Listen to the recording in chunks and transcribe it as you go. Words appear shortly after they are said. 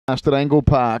At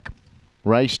Angle-Park,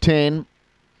 race 10.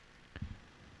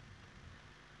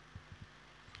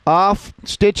 Off,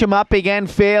 Stitch 'em Up began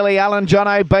fairly. Alan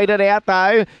Jono beat it out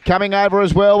though. Coming over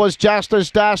as well was Just As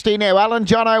Dusty. Now Alan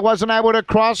Jono wasn't able to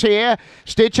cross here.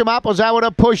 Stitch 'em Up was able to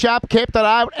push up, kept it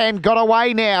out and got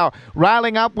away now.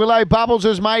 Railing up, Willow Bubbles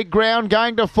has made ground.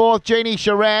 Going to fourth, Jeannie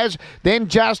Shiraz. Then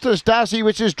Just As Dusty,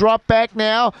 which has dropped back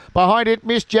now. Behind it,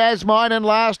 Miss Jasmine, and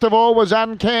last of all was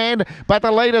Uncanned. But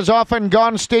the leader's off and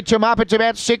gone. Stitch 'em Up, it's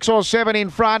about 6 or 7 in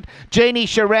front. Jeannie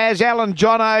Shiraz, Alan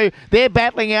Jono, they're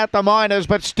battling out the minors,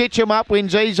 but Stitch 'em Up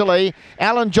wins easily.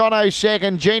 Alan Jono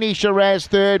second, Jeannie Shiraz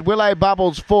third, Willow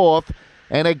Bubbles fourth,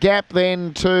 and a gap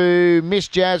then to Miss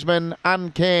Jasmine,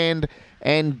 Uncanned,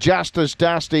 and Just As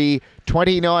Dusty.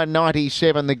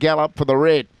 29.97 the gallop for the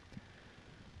red.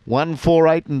 1, 4,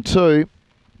 8 and 2,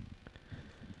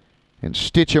 and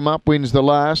Stitch 'em Up wins the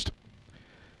last.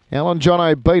 Alan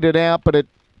Jono beat it out, but it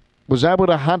was able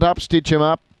to hunt up Stitch 'em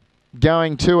Up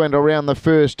going to and around the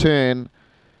first turn.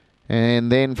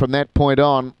 And then from that point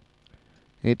on,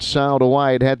 it sailed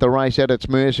away. It had the race at its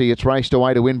mercy. It's raced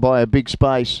away to win by a big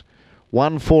space.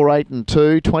 1, 4, 8 and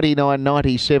 2,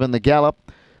 29.97 the gallop.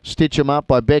 Stitch 'em Up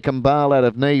by Beckham Bale out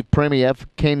of Neve Premier,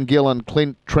 Ken Gill and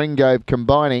Clint Tringove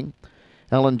combining.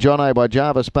 Alan Jono by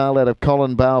Jarvis Bale out of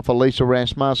Colin Bale for Lisa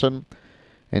Rasmussen.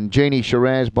 And Jeannie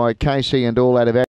Shiraz by Casey and all out of